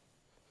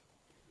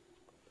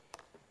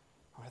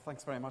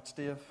Thanks very much,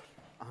 Dave.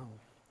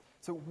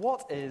 So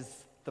what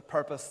is the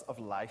purpose of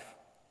life?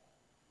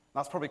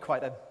 That's probably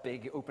quite a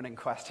big opening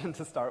question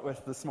to start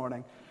with this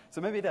morning.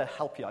 So maybe to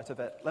help you out a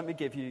bit, let me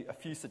give you a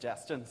few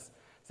suggestions.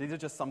 So these are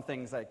just some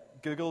things I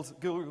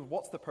Googled,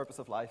 what's the purpose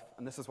of life?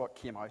 And this is what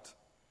came out.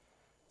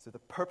 So the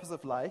purpose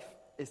of life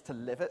is to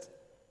live it,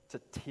 to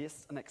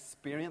taste and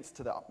experience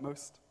to the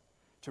utmost,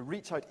 to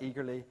reach out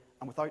eagerly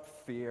and without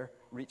fear,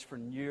 reach for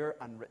newer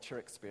and richer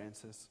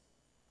experiences.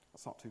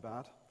 That's not too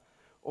bad.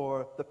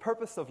 Or the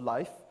purpose of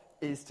life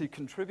is to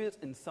contribute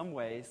in some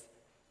ways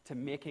to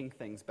making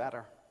things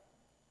better.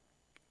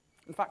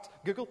 In fact,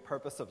 Google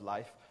purpose of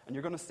life, and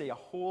you're going to see a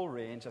whole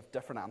range of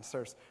different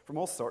answers from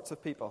all sorts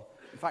of people.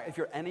 In fact, if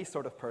you're any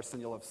sort of person,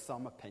 you'll have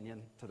some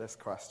opinion to this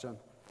question.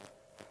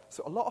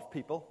 So a lot of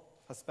people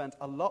have spent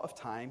a lot of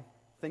time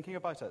thinking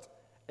about it.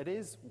 It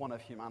is one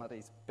of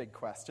humanity's big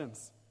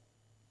questions.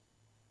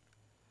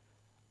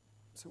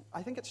 So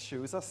I think it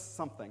shows us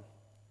something.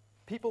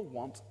 People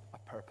want a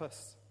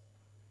purpose.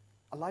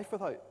 A life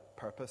without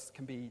purpose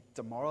can be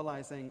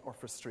demoralizing or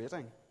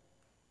frustrating.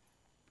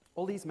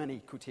 All these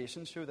many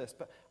quotations show this,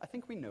 but I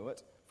think we know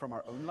it from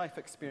our own life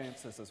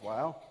experiences as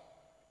well.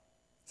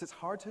 So it's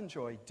hard to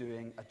enjoy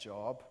doing a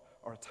job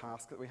or a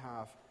task that we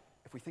have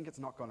if we think it's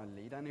not going to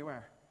lead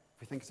anywhere,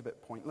 if we think it's a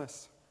bit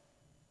pointless.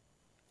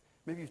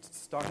 Maybe you've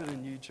started a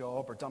new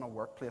job or done a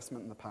work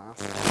placement in the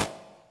past.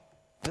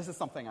 This is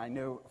something I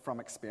know from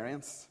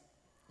experience.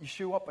 You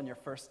show up on your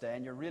first day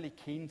and you're really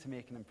keen to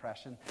make an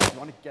impression. You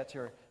want to get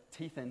your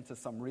teeth into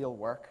some real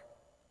work.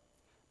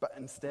 But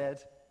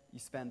instead, you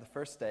spend the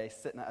first day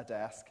sitting at a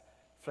desk,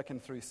 flicking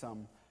through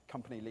some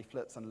company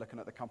leaflets and looking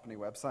at the company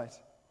website.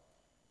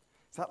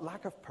 So that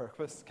lack of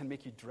purpose can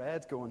make you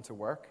dread going to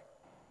work.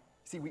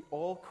 See, we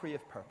all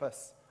crave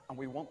purpose, and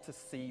we want to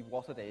see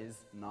what it is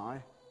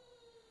now.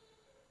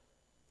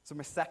 So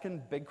my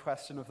second big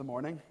question of the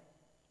morning,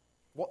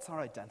 what's our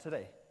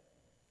identity?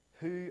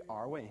 Who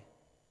are we?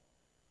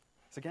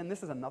 So again,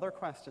 this is another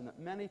question that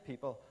many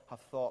people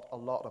have thought a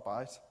lot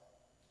about.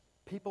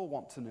 People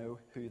want to know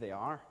who they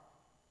are.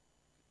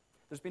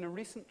 There's been a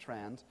recent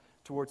trend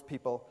towards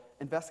people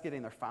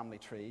investigating their family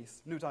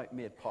trees, no doubt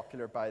made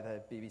popular by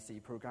the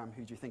BBC programme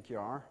Who Do You Think You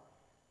Are?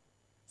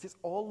 So it's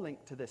all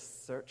linked to this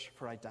search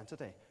for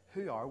identity.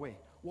 Who are we?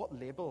 What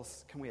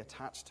labels can we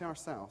attach to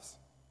ourselves?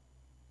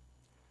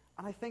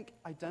 And I think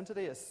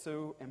identity is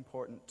so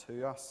important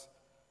to us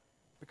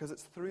because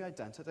it's through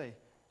identity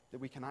that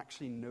we can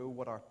actually know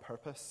what our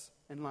purpose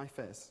in life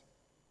is.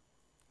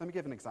 Let me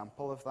give an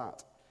example of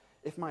that.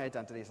 If my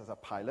identity is as a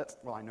pilot,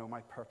 well, I know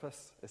my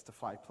purpose is to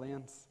fly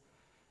planes.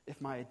 If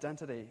my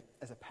identity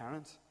is a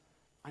parent,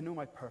 I know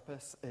my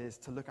purpose is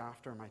to look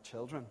after my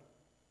children.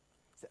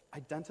 So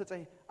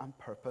identity and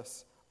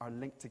purpose are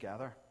linked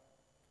together.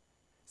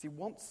 See,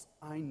 once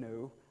I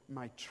know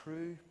my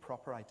true,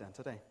 proper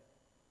identity,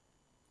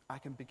 I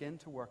can begin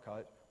to work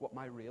out what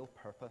my real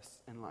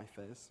purpose in life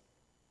is.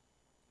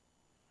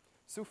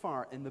 So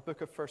far in the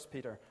book of 1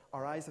 Peter,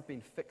 our eyes have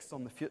been fixed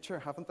on the future,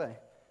 haven't they?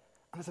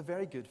 And it's a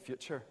very good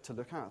future to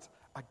look at,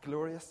 a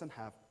glorious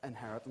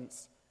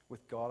inheritance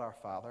with God our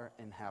Father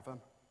in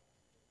heaven.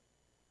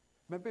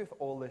 Maybe with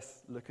all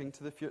this looking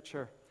to the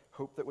future,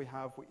 hope that we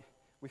have,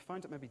 we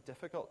find it maybe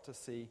difficult to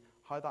see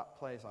how that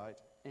plays out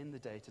in the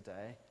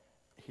day-to-day,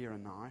 here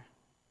and now.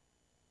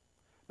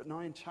 But now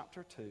in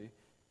chapter 2,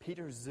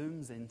 Peter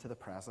zooms into the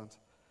present,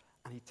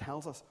 and he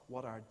tells us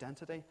what our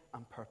identity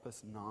and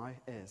purpose now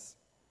is.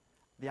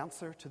 The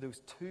answer to those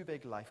two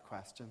big life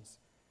questions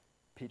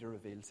Peter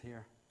reveals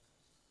here.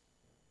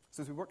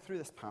 So as we work through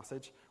this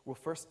passage, we'll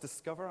first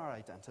discover our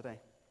identity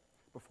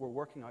before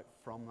working out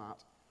from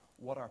that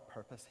what our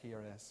purpose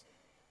here is.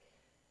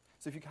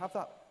 So if you have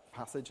that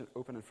passage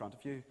open in front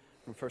of you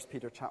from 1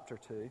 Peter chapter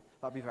 2,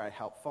 that'd be very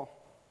helpful.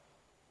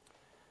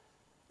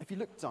 If you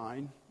look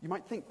down, you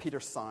might think Peter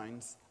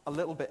sounds a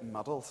little bit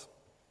muddled.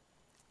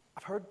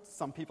 I've heard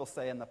some people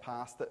say in the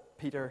past that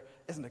Peter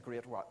isn't a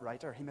great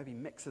writer. He maybe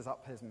mixes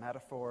up his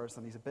metaphors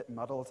and he's a bit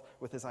muddled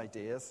with his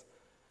ideas.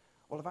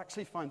 Well, I've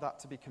actually found that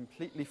to be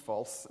completely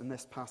false in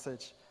this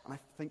passage, and I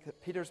think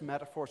that Peter's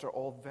metaphors are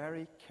all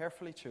very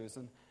carefully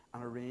chosen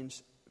and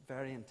arranged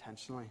very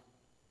intentionally.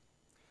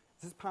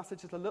 This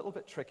passage is a little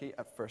bit tricky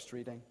at first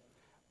reading,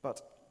 but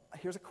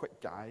here's a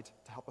quick guide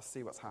to help us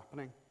see what's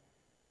happening.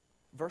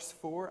 Verse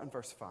 4 and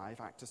verse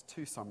 5 act as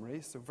two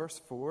summaries. So verse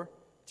 4,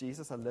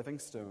 Jesus, a living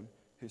stone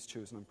who's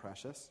chosen and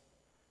precious.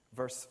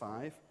 Verse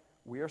 5,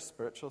 we are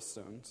spiritual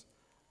stones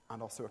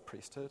and also a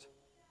priesthood.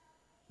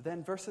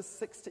 Then verses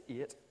 6 to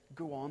 8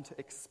 go on to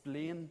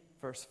explain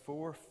verse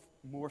 4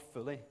 more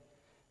fully.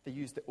 They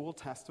use the Old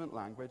Testament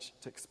language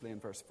to explain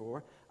verse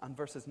 4, and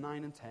verses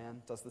 9 and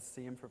 10 does the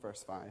same for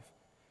verse 5.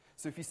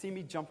 So if you see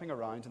me jumping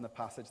around in the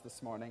passage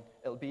this morning,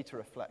 it'll be to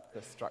reflect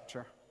this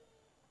structure.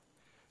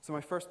 So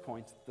my first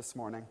point this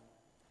morning,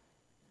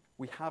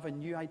 we have a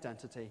new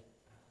identity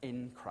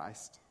in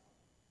Christ.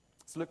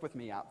 So look with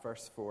me at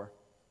verse 4,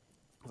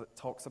 as it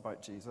talks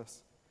about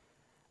Jesus.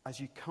 As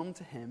you come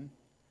to him,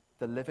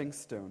 the living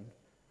stone,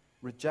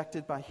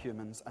 rejected by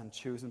humans and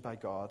chosen by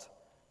God,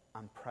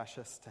 and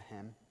precious to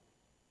him.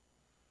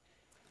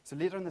 So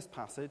later in this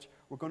passage,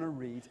 we're going to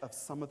read of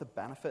some of the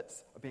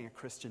benefits of being a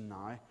Christian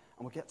now, and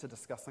we'll get to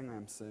discussing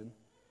them soon.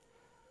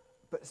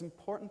 But it's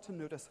important to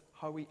notice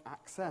how we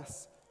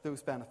access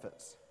those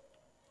benefits.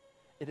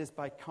 It is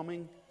by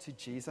coming to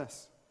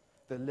Jesus,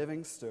 the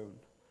living stone,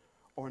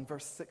 or in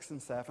verse 6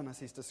 and 7, as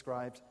he's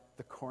described,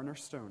 the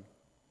cornerstone.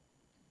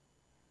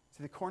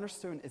 See, the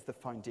cornerstone is the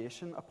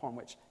foundation upon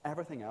which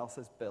everything else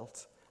is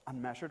built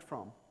and measured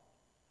from.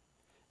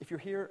 If you're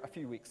here a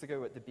few weeks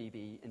ago at the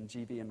BB and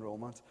GB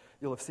enrollment,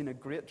 you'll have seen a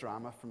great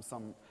drama from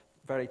some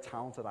very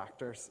talented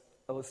actors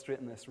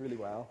illustrating this really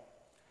well.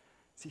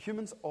 See,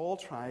 humans all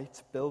try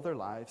to build their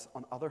lives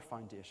on other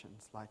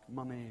foundations like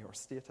money or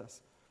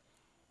status,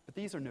 but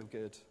these are no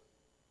good.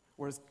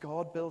 Whereas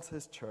God builds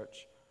his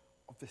church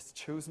of this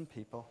chosen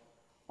people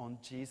on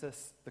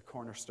Jesus, the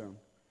cornerstone,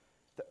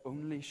 the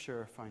only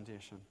sure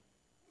foundation.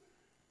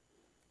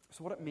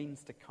 So what it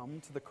means to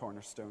come to the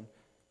cornerstone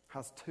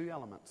has two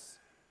elements.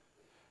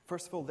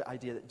 First of all, the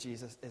idea that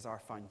Jesus is our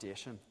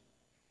foundation.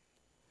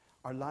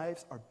 Our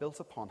lives are built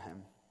upon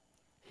him.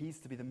 He's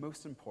to be the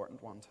most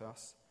important one to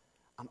us.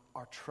 And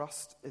our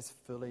trust is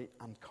fully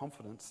and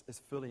confidence is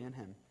fully in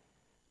him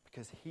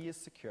because he is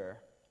secure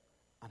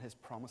and his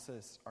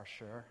promises are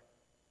sure.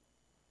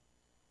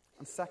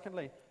 And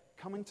secondly,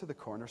 coming to the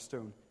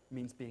cornerstone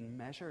means being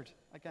measured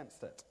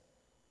against it,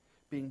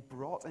 being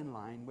brought in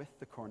line with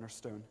the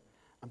cornerstone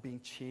and being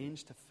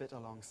changed to fit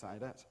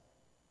alongside it.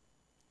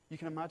 You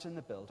can imagine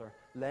the builder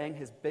laying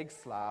his big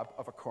slab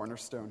of a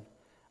cornerstone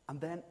and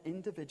then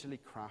individually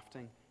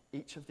crafting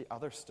each of the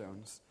other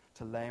stones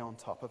to lay on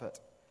top of it,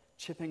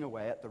 chipping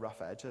away at the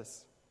rough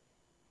edges.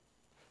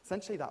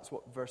 Essentially, that's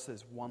what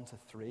verses 1 to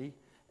 3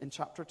 in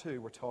chapter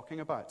 2 were talking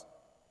about.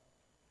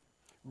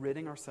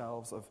 Ridding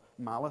ourselves of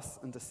malice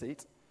and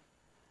deceit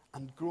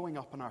and growing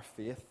up in our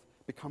faith,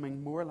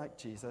 becoming more like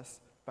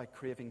Jesus by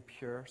craving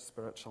pure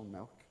spiritual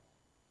milk.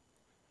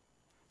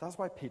 That's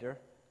why Peter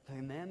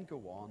can then go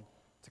on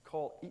to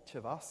call each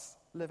of us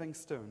living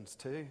stones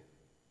too.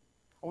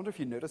 I wonder if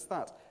you noticed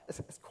that.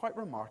 It's quite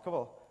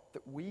remarkable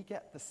that we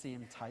get the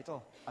same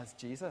title as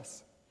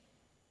Jesus.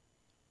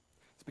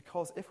 It's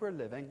because if we're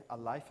living a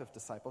life of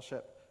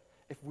discipleship,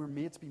 if we're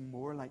made to be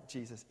more like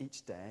Jesus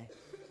each day,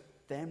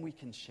 then we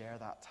can share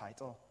that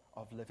title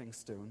of living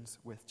stones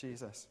with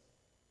Jesus.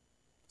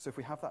 So if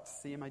we have that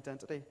same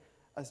identity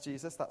as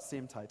Jesus, that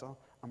same title,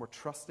 and we're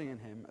trusting in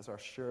him as our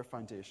sure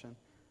foundation,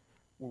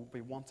 we'll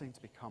be wanting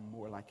to become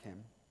more like him.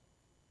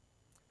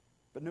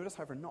 But notice,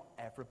 however, not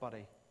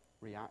everybody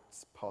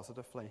reacts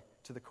positively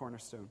to the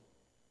cornerstone.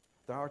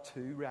 There are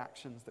two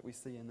reactions that we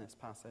see in this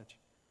passage.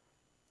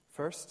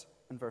 First,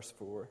 in verse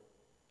 4,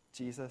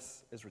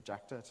 Jesus is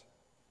rejected.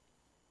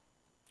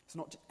 It's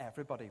not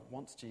everybody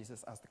wants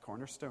Jesus as the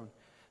cornerstone.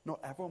 Not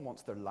everyone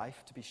wants their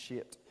life to be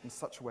shaped in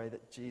such a way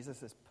that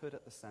Jesus is put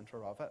at the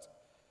center of it.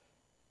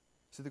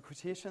 So the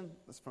quotation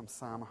is from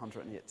Psalm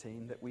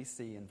 118 that we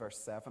see in verse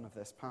 7 of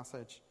this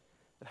passage.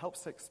 It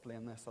helps to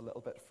explain this a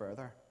little bit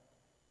further.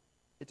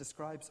 It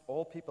describes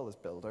all people as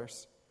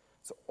builders.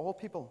 So all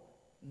people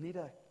need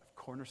a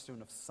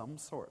cornerstone of some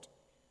sort.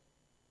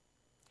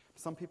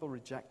 Some people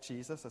reject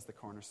Jesus as the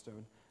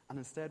cornerstone and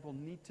instead will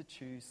need to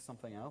choose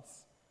something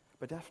else.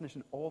 By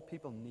definition, all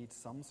people need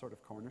some sort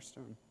of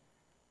cornerstone.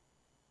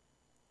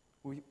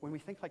 When we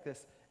think like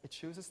this, it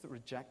shows us that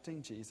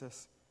rejecting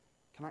Jesus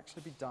can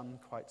actually be done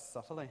quite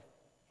subtly.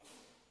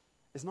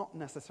 It's not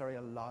necessarily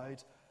a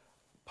loud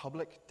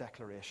public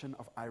declaration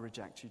of "I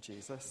reject you,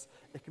 Jesus."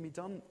 It can be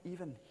done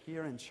even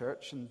here in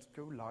church and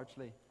go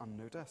largely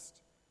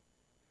unnoticed.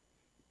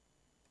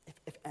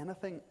 If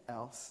anything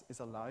else is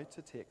allowed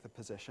to take the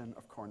position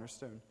of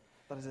cornerstone,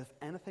 that is, if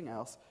anything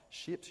else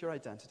shapes your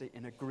identity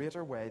in a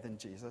greater way than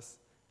Jesus,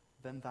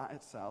 then that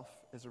itself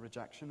is a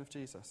rejection of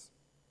Jesus.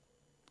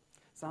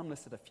 Sam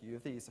listed a few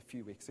of these a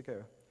few weeks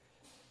ago.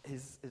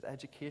 Is it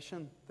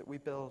education that we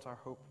build our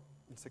hope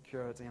and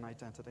security and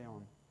identity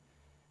on?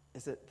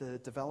 Is it the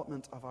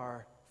development of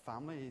our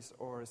families,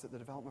 or is it the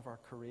development of our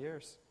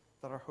careers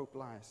that our hope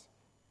lies?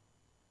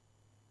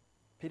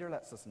 Peter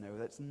lets us know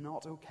that it's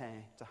not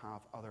okay to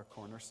have other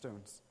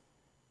cornerstones.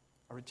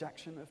 A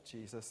rejection of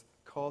Jesus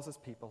causes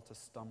people to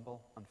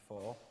stumble and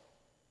fall.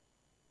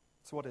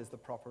 So what is the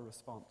proper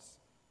response?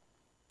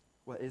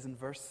 Well, it is in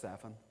verse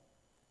 7.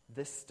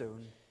 This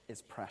stone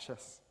is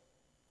precious.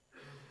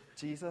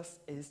 Jesus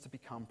is to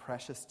become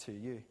precious to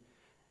you.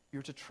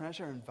 You're to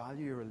treasure and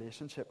value your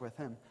relationship with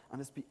him,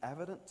 and it's to be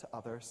evident to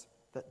others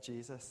that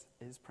Jesus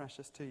is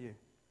precious to you.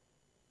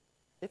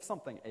 If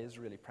something is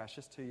really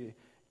precious to you,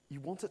 you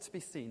want it to be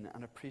seen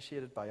and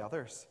appreciated by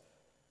others.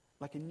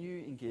 Like a new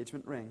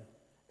engagement ring,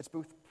 it's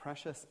both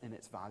precious in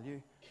its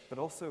value, but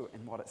also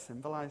in what it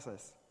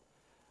symbolizes.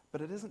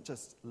 But it isn't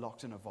just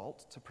locked in a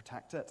vault to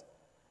protect it.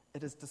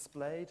 It is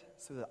displayed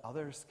so that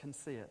others can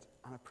see it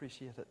and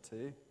appreciate it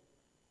too.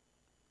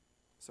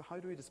 So how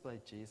do we display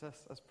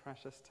Jesus as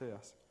precious to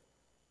us?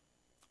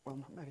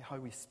 Well, maybe how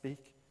we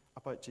speak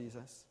about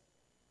Jesus.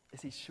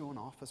 Is he shown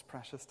off as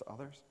precious to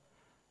others?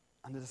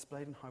 And is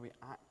displayed in how we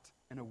act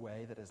in a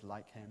way that is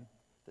like him,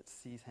 that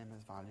sees him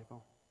as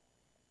valuable.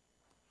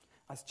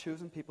 As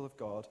chosen people of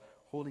God,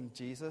 holding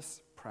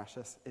Jesus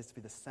precious is to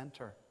be the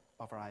center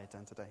of our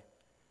identity.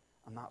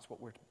 And that's what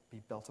we're to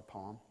be built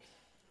upon.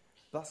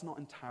 That's not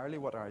entirely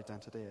what our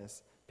identity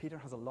is. Peter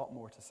has a lot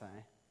more to say.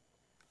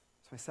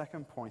 So my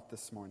second point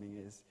this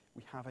morning is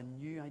we have a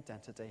new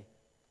identity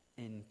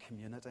in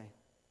community.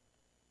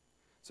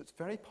 So it's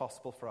very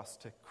possible for us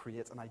to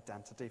create an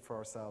identity for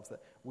ourselves that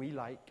we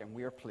like and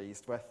we're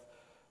pleased with,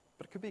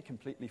 but it could be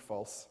completely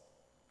false.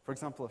 For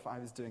example, if I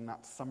was doing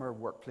that summer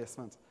work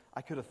placement,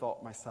 I could have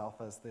thought myself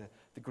as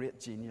the great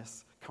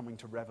genius coming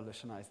to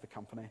revolutionize the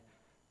company.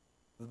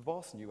 The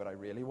boss knew what I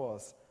really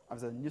was. I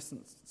was a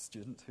nuisance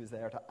student who's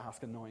there to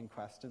ask annoying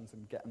questions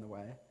and get in the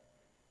way.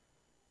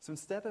 So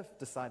instead of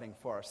deciding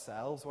for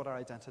ourselves what our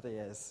identity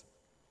is,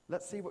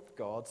 let's see what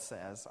God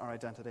says our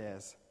identity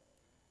is.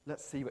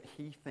 Let's see what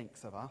he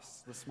thinks of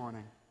us this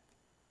morning.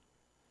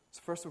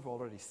 So first, we've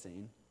already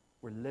seen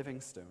we're living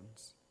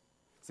stones.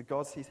 So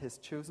God sees his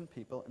chosen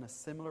people in a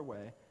similar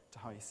way to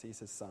how he sees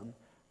his Son,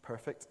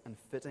 perfect and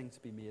fitting to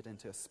be made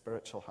into a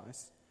spiritual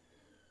house.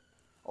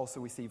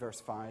 Also, we see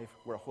verse 5,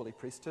 we're a holy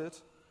priesthood.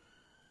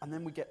 And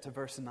then we get to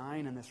verse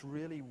 9 in this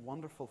really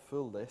wonderful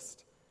full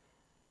list.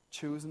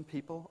 Chosen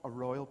people, a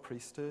royal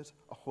priesthood,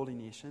 a holy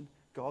nation,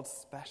 God's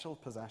special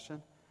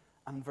possession.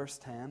 And verse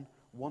 10,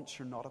 once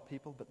you're not a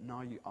people, but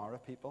now you are a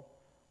people.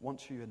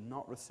 Once you had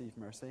not received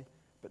mercy,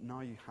 but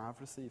now you have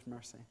received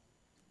mercy.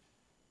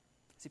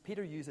 See,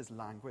 Peter uses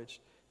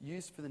language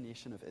used for the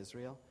nation of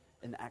Israel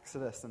in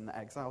Exodus and the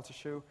exile to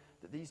show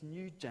that these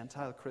new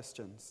Gentile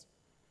Christians,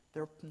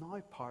 they're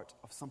now part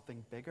of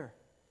something bigger.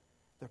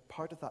 They're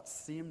part of that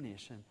same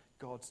nation,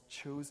 God's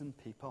chosen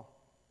people.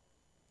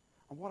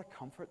 And what a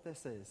comfort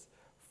this is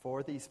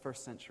for these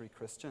first century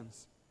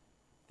Christians.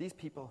 These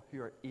people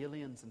who are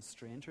aliens and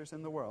strangers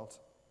in the world.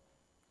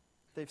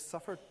 They've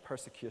suffered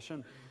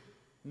persecution,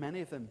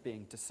 many of them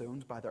being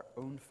disowned by their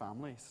own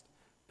families,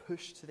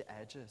 pushed to the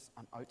edges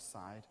and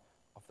outside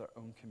of their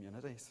own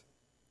communities.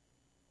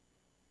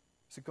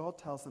 So God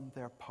tells them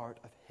they're part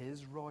of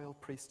his royal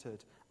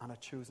priesthood and a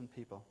chosen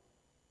people.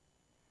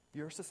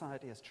 Your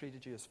society has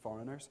treated you as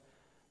foreigners,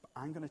 but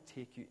I'm going to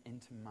take you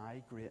into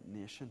my great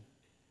nation.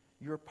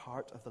 You're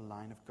part of the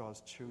line of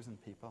God's chosen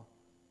people.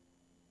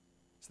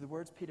 So the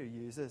words Peter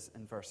uses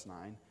in verse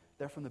 9,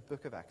 they're from the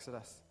book of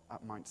Exodus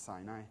at Mount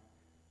Sinai.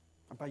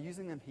 And by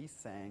using them, he's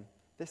saying,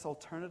 this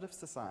alternative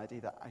society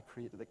that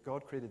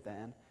God created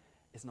then,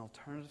 is an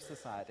alternative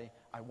society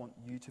I want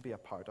you to be a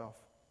part of.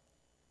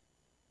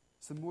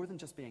 So more than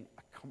just being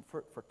a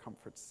comfort for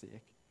comfort's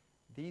sake,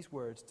 these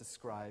words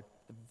describe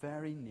the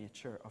very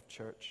nature of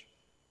church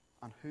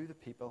and who the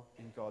people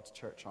in God's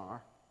church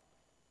are.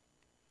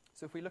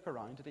 So if we look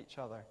around at each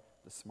other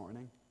this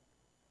morning,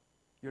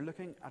 you're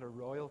looking at a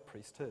royal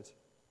priesthood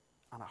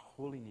and a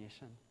holy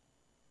nation.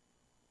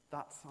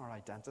 That's our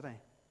identity.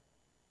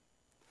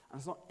 And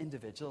it's not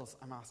individuals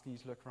I'm asking you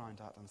to look around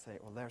at and say,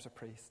 well, there's a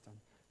priest and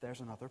there's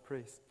another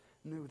priest.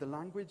 No, the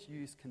language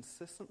used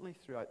consistently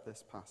throughout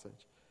this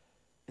passage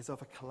is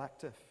of a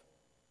collective.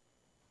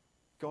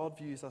 God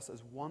views us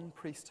as one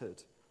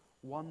priesthood,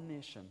 one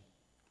nation,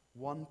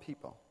 one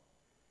people.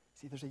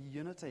 See, there's a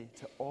unity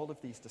to all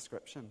of these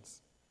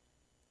descriptions.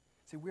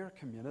 See, we're a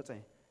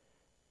community.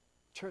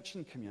 Church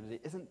and community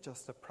isn't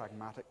just a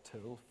pragmatic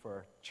tool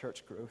for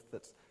church growth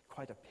that's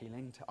quite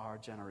appealing to our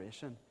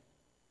generation.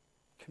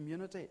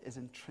 Community is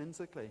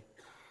intrinsically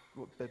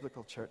what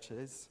biblical church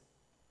is.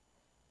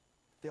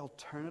 The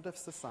alternative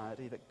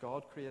society that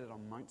God created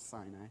on Mount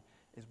Sinai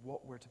is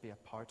what we're to be a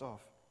part of.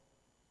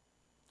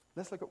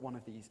 Let's look at one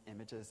of these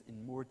images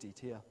in more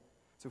detail.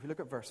 So if we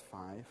look at verse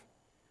 5,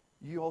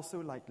 you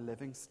also, like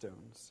living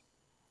stones,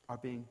 are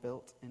being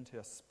built into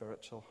a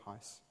spiritual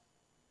house.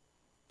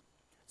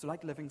 So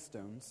like living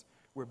stones,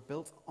 we're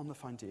built on the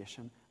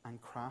foundation and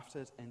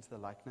crafted into the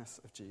likeness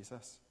of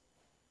Jesus.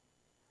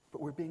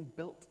 But we're being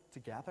built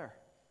together,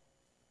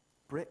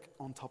 brick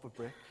on top of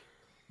brick,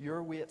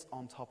 your weight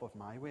on top of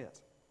my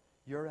weight,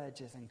 your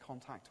edges in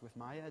contact with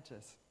my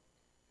edges.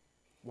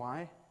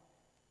 Why?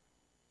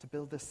 To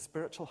build this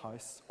spiritual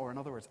house, or in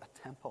other words, a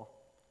temple.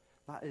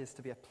 That is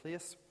to be a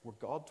place where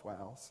God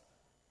dwells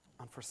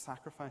and for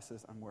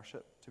sacrifices and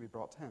worship to be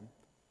brought to him.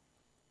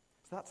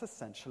 So that's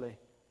essentially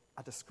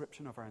a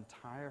description of our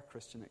entire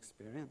Christian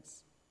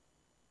experience.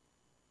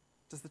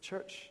 Does the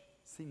church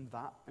seem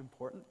that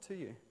important to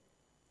you?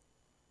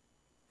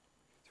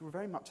 So we're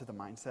very much of the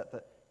mindset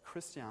that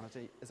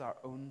Christianity is our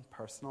own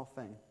personal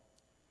thing.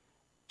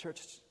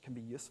 Church can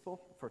be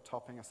useful for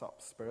topping us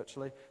up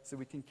spiritually so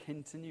we can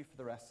continue for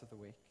the rest of the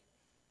week.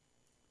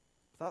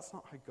 But that's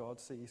not how God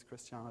sees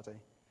Christianity.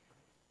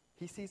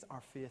 He sees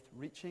our faith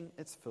reaching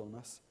its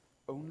fullness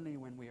only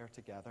when we are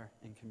together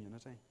in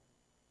community.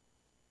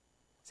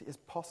 See, it's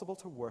possible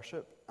to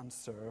worship and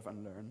serve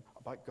and learn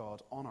about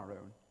God on our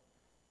own,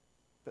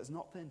 but it's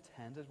not the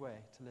intended way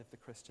to live the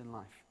Christian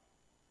life.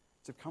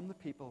 To become the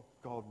people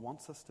God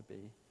wants us to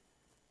be,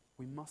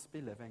 we must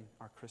be living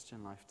our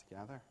Christian life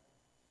together.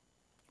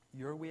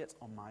 Your weight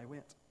on my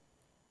weight,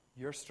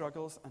 your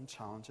struggles and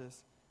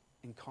challenges,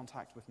 in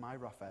contact with my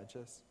rough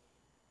edges,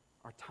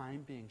 our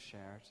time being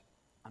shared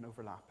and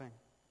overlapping.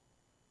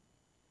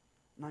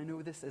 And I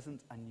know this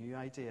isn't a new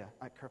idea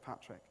at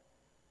Kirkpatrick.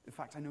 In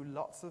fact, I know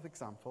lots of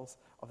examples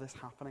of this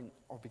happening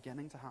or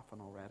beginning to happen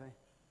already,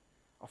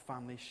 of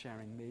families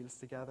sharing meals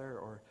together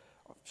or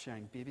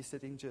sharing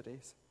babysitting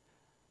duties.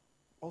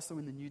 Also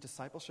in the new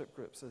discipleship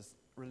groups, as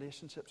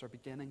relationships are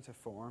beginning to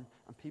form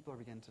and people are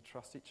beginning to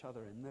trust each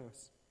other in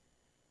those.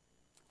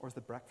 Or as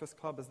the Breakfast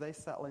Club, as they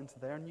settle into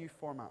their new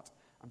format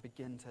and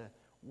begin to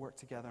work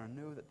together and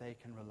know that they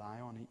can rely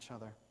on each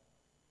other.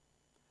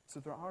 So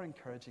there are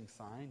encouraging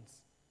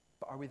signs,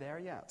 but are we there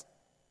yet?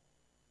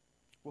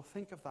 Well,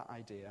 think of that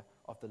idea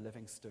of the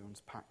living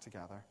stones packed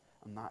together,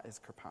 and that is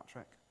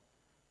Kirkpatrick.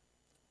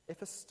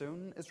 If a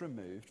stone is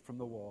removed from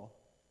the wall,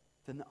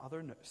 then the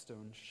other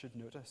stones should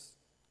notice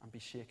and be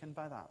shaken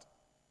by that.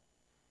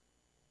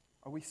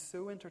 Are we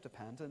so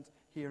interdependent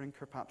here in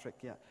Kirkpatrick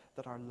yet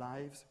that our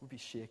lives would be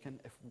shaken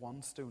if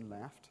one stone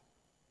left?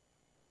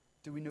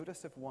 Do we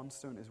notice if one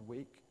stone is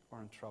weak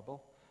or in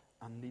trouble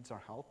and needs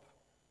our help?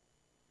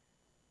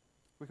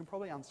 We can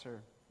probably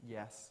answer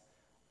yes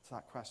to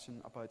that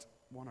question about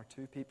one or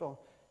two people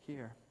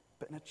here.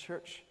 But in a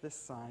church this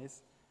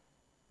size,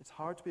 it's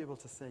hard to be able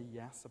to say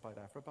yes about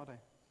everybody.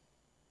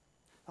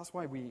 That's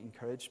why we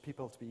encourage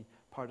people to be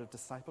part of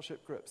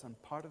discipleship groups and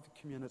part of the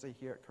community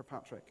here at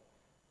Kirkpatrick.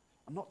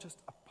 And not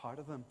just a part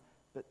of them,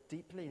 but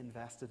deeply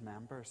invested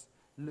members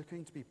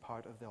looking to be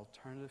part of the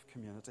alternative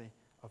community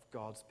of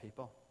God's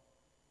people.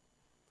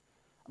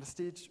 At a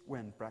stage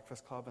when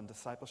Breakfast Club and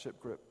discipleship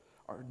group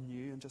are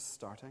new and just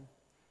starting,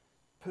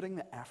 putting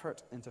the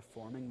effort into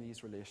forming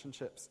these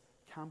relationships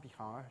can be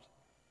hard.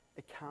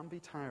 It can be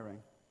tiring,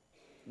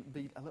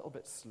 be a little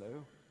bit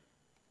slow,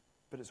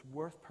 but it's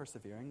worth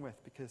persevering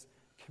with because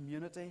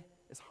community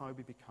is how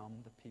we become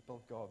the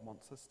people God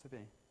wants us to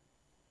be.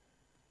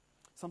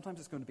 Sometimes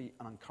it's going to be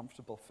an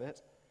uncomfortable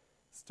fit.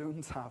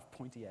 Stones have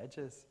pointy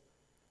edges.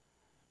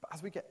 But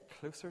as we get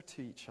closer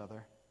to each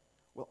other,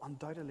 we'll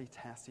undoubtedly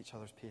test each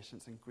other's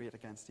patience and grate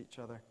against each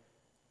other.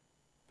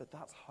 But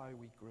that's how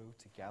we grow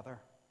together.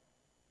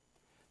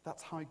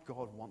 That's how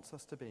God wants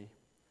us to be.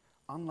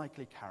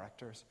 Unlikely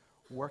characters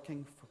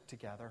working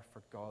together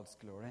for God's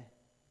glory.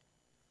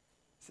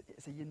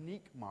 It's a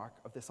unique mark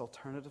of this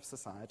alternative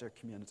society or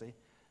community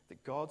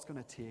that God's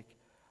going to take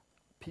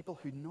people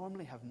who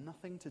normally have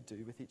nothing to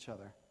do with each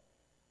other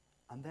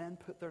and then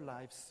put their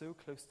lives so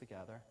close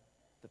together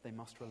that they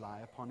must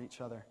rely upon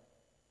each other.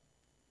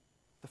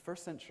 The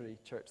first century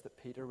church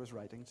that Peter was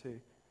writing to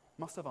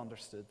must have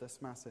understood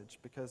this message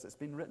because it's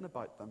been written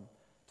about them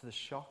to the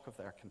shock of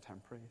their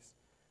contemporaries,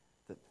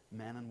 that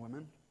men and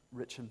women,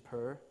 rich and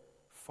poor,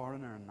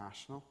 foreigner and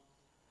national,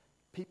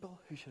 people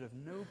who should have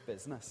no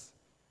business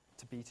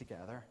to be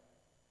together,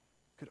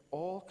 could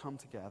all come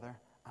together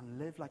and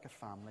live like a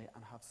family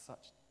and have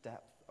such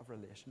depth of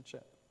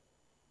relationship.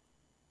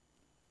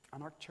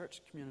 And our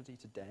church community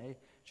today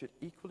should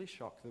equally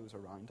shock those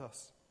around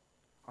us.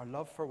 Our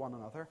love for one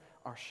another,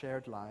 our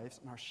shared lives,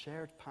 and our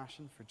shared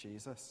passion for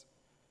Jesus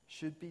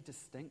should be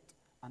distinct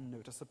and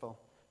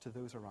noticeable to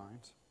those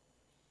around.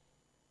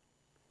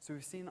 So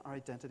we've seen our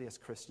identity as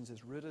Christians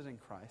is rooted in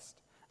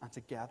Christ and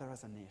together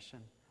as a nation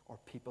or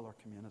people or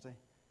community.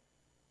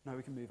 Now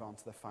we can move on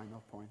to the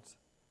final point.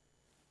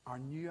 Our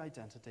new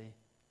identity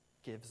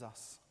gives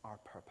us our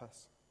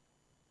purpose.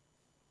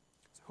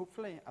 So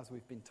hopefully, as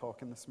we've been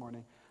talking this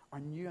morning, our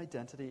new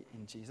identity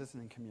in Jesus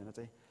and in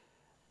community,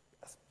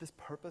 this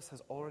purpose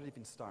has already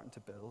been starting to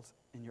build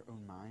in your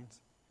own mind.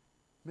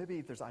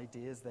 Maybe there's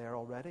ideas there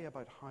already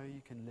about how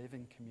you can live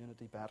in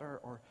community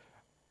better or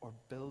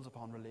build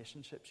upon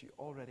relationships you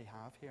already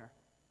have here.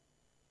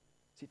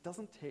 See, it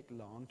doesn't take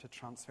long to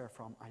transfer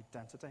from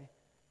identity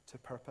to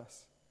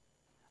purpose.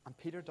 And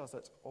Peter does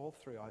it all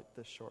throughout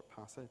this short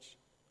passage.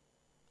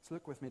 So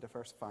look with me to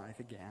verse 5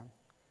 again.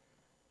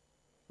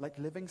 Like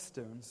living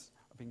stones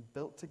are being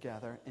built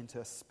together into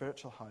a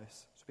spiritual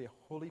house to be a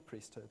holy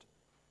priesthood,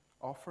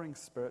 offering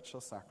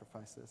spiritual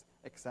sacrifices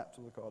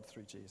acceptable to God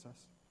through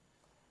Jesus.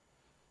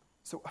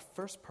 So a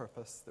first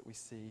purpose that we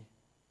see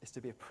is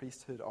to be a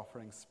priesthood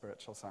offering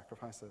spiritual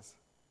sacrifices.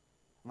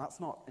 And that's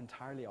not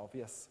entirely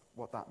obvious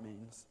what that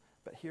means,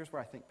 but here's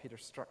where I think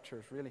Peter's structure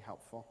is really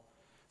helpful.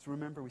 So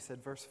remember we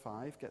said verse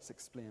 5 gets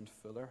explained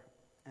further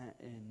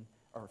in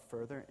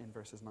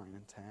verses 9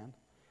 and 10.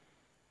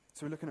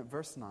 So we're looking at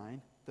verse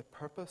 9. The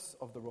purpose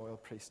of the royal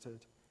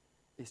priesthood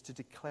is to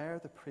declare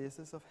the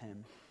praises of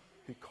him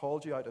who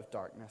called you out of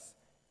darkness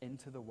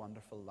into the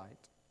wonderful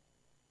light.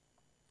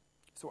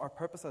 So our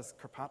purpose as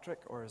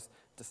Kirkpatrick or as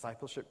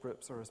discipleship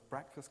groups or as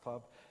Breakfast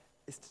Club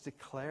is to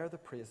declare the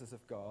praises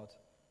of God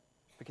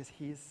because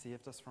he has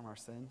saved us from our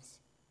sins.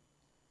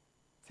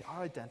 See,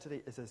 our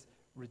identity is as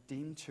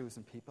redeemed,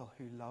 chosen people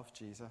who love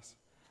Jesus.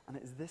 And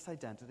it is this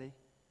identity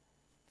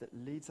that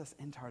leads us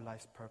into our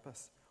life's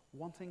purpose,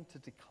 wanting to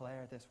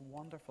declare this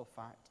wonderful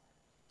fact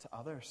to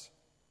others.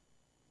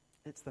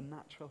 It's the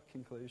natural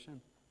conclusion.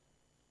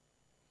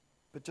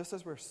 But just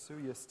as we're so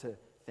used to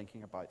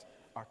thinking about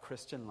our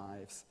Christian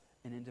lives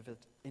in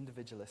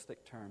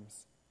individualistic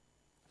terms,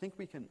 think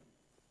we can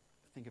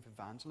think of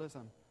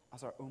evangelism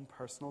as our own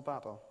personal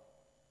battle.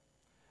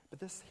 But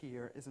this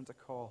here isn't a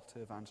call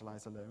to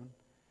evangelize alone.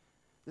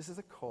 This is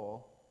a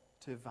call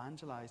to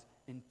evangelize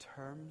in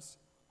terms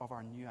of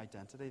our new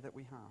identity that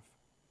we have.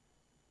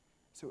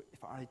 So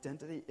if our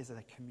identity is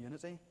a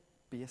community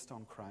based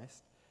on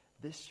Christ,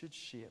 this should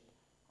shape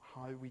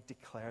how we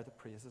declare the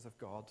praises of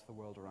God to the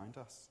world around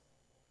us.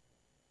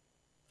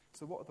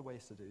 So what are the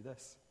ways to do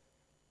this?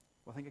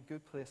 Well, I think a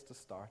good place to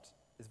start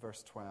is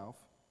verse 12.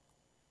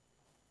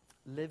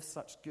 Live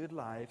such good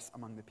lives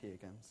among the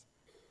pagans,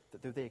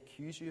 that though they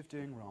accuse you of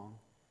doing wrong,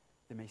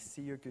 they may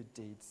see your good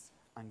deeds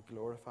and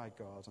glorify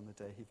God on the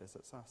day he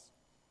visits us.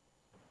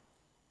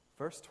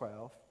 Verse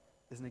 12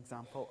 is an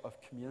example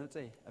of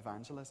community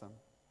evangelism.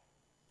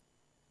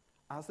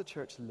 As the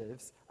church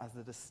lives as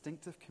the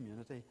distinctive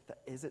community that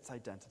is its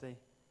identity,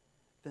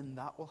 then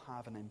that will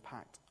have an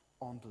impact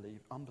on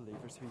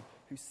unbelievers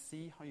who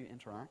see how you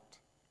interact.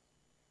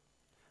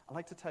 I'd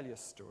like to tell you a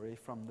story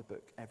from the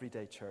book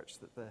Everyday Church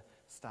that the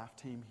staff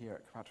team here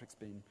at Patrick's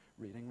been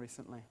reading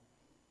recently.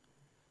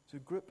 So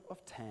a group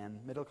of 10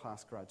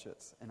 middle-class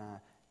graduates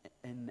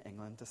in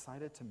England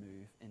decided to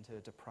move into a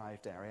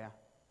deprived area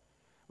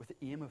with the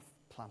aim of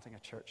planting a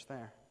church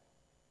there.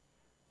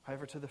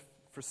 However, to the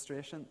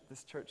frustration,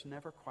 this church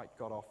never quite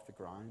got off the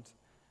ground,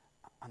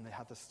 and they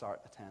had to start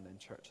attending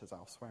churches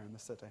elsewhere in the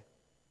city.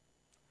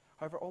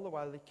 However, all the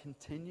while they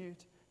continued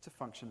to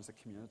function as a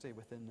community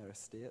within their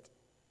estate.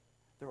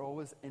 They were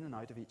always in and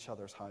out of each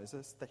other's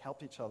houses. They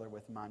helped each other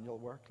with manual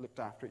work, looked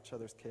after each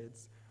other's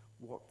kids,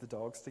 walked the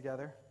dogs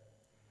together.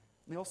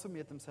 And they also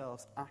made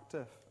themselves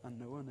active and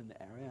known in the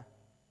area.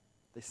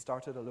 They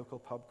started a local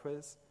pub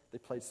quiz. They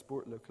played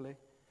sport locally.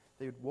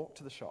 They would walk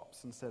to the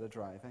shops instead of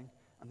driving.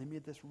 And they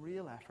made this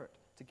real effort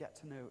to get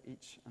to know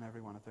each and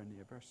every one of their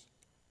neighbours.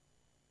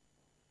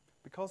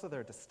 Because of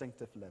their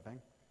distinctive living,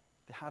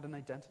 they had an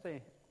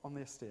identity on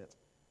the estate.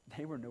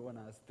 They were known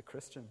as the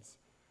Christians.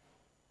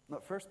 And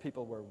at first,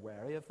 people were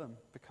wary of them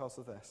because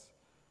of this.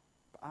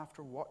 But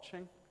after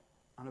watching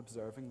and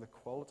observing the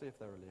quality of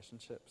their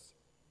relationships,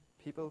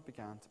 people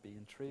began to be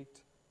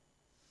intrigued.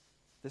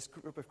 This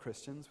group of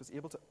Christians was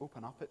able to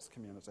open up its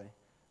community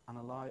and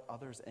allow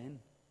others in.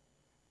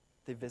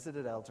 They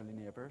visited elderly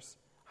neighbours,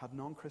 had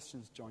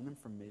non-Christians join them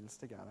for meals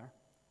together.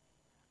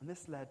 And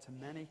this led to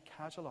many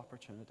casual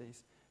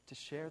opportunities to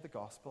share the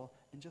gospel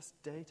in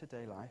just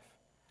day-to-day life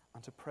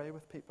and to pray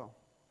with people.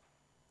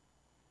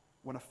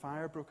 When a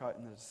fire broke out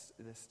in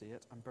the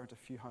estate and burnt a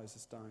few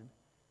houses down,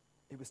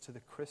 it was to the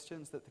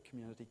Christians that the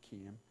community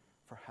came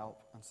for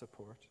help and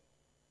support.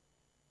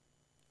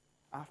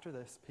 After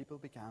this, people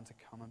began to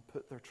come and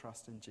put their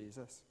trust in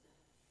Jesus.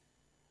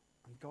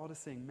 And God is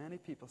seeing many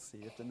people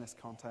saved in this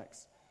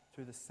context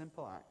through the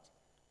simple act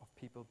of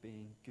people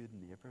being good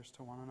neighbours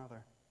to one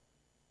another.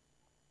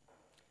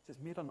 It's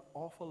made an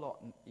awful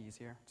lot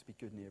easier to be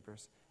good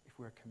neighbours if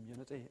we're a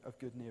community of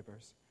good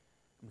neighbours,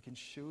 and we can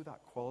show that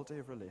quality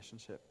of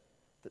relationship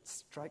that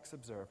strikes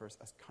observers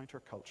as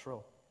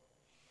countercultural,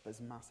 but is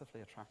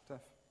massively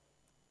attractive.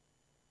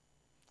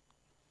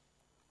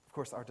 Of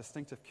course, our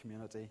distinctive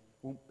community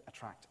won't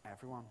attract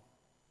everyone.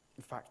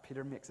 In fact,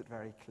 Peter makes it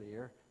very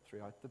clear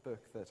throughout the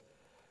book that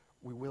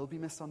we will be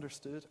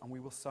misunderstood and we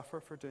will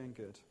suffer for doing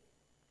good.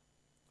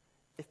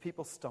 If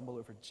people stumble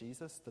over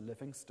Jesus, the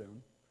living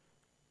stone,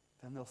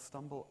 then they'll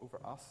stumble over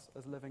us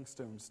as living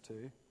stones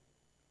too.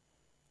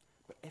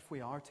 But if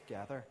we are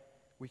together,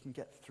 we can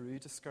get through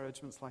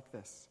discouragements like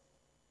this.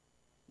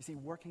 You see,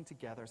 working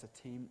together as a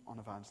team on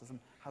evangelism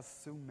has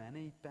so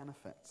many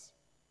benefits.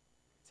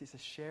 See, it's a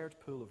shared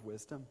pool of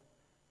wisdom,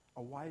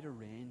 a wider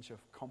range of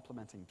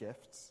complementing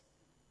gifts.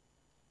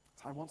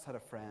 So I once had a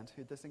friend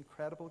who had this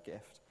incredible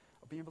gift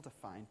of being able to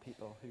find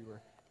people who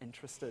were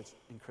interested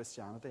in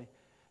Christianity.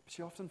 But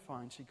she often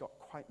found she got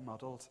quite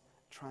muddled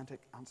trying to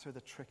answer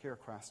the trickier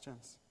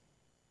questions.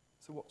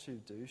 So what she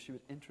would do, she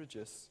would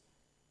introduce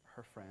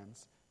her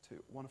friends to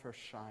one of her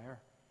shyer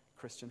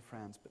Christian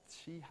friends, but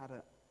she had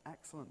an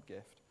excellent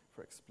gift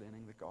for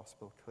explaining the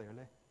gospel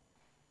clearly.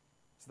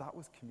 So that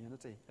was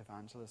community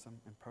evangelism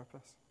in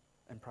practice.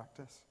 And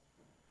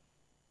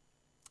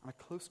a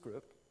close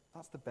group,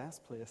 that's the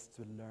best place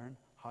to learn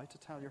how to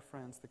tell your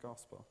friends the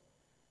gospel.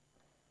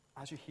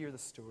 As you hear the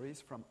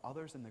stories from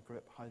others in the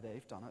group, how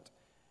they've done it,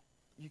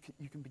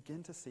 you can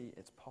begin to see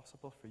it's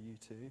possible for you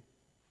too.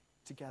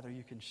 Together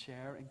you can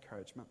share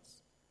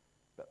encouragements,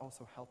 but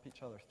also help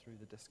each other through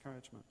the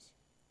discouragements.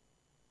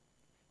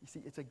 You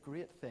see, it's a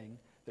great thing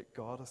that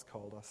God has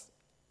called us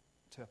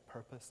to a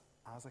purpose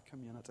as a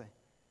community,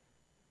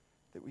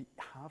 that we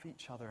have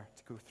each other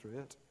to go through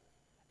it.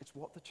 It's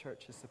what the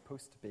church is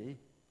supposed to be.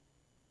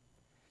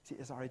 See,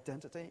 it's our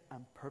identity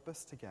and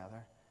purpose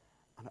together,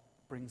 and it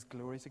brings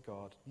glory to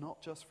God,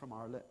 not just from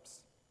our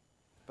lips,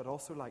 but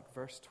also, like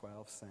verse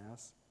 12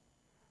 says,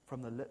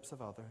 from the lips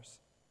of others,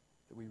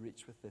 that we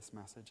reach with this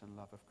message and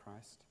love of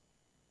Christ.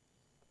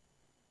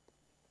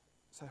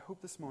 So I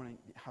hope this morning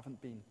you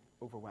haven't been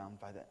overwhelmed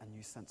by a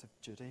new sense of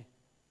duty,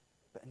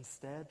 but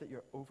instead that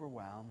you're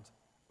overwhelmed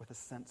with a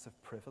sense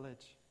of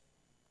privilege.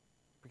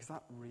 Because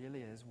that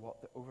really is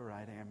what the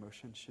overriding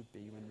emotion should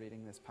be when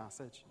reading this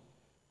passage.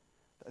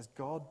 That as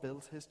God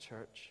builds his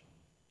church,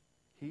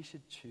 he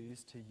should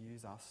choose to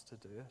use us to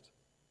do it.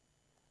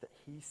 That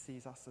he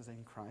sees us as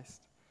in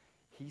Christ.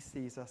 He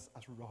sees us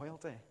as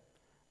royalty,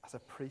 as a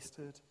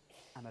priesthood,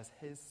 and as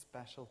his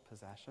special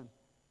possession.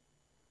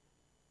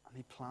 And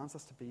he plans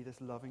us to be this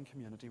loving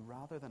community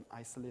rather than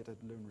isolated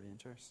lone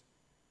rangers.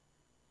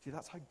 See,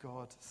 that's how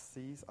God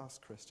sees us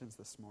Christians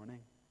this morning.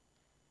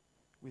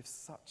 We have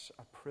such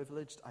a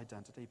privileged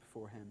identity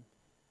before him,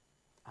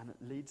 and it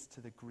leads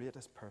to the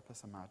greatest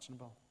purpose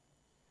imaginable.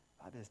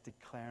 That is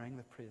declaring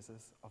the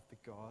praises of the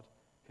God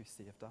who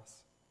saved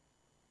us.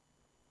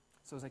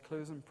 So as I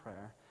close in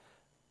prayer,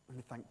 let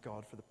me thank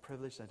God for the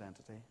privileged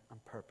identity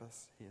and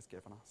purpose he has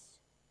given us.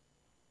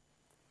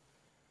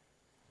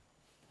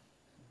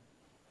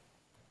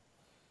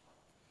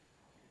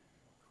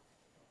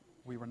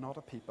 We were not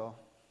a people,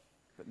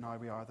 but now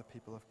we are the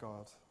people of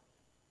God.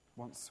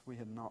 Once we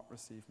had not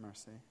received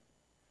mercy,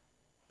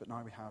 but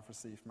now we have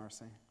received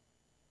mercy.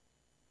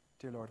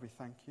 Dear Lord, we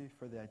thank you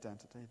for the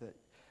identity that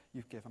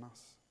you've given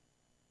us.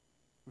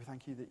 We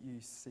thank you that you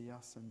see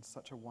us in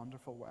such a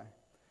wonderful way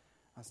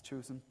as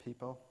chosen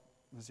people,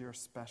 as your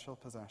special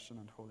possession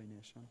and holy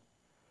nation.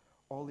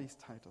 All these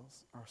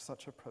titles are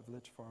such a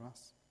privilege for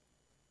us.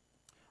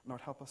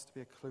 Lord, help us to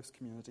be a close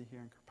community here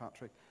in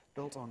Kirkpatrick,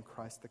 built on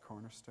Christ the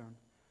cornerstone,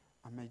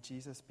 and may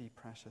Jesus be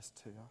precious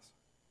to us.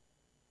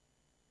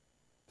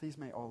 Please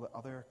may all the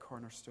other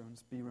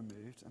cornerstones be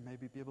removed, and may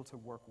we be able to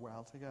work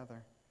well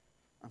together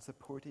and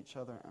support each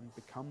other and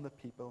become the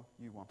people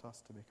you want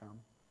us to become.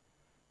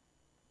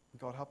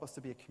 God, help us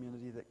to be a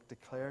community that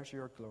declares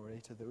your glory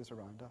to those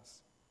around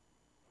us.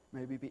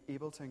 May we be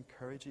able to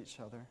encourage each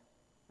other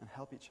and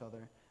help each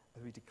other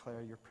as we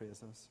declare your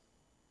praises.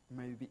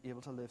 May we be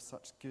able to live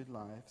such good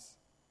lives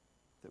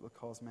that will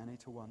cause many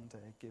to one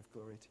day give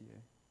glory to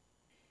you.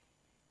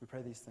 We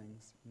pray these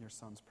things in your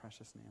Son's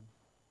precious name.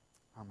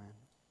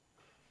 Amen.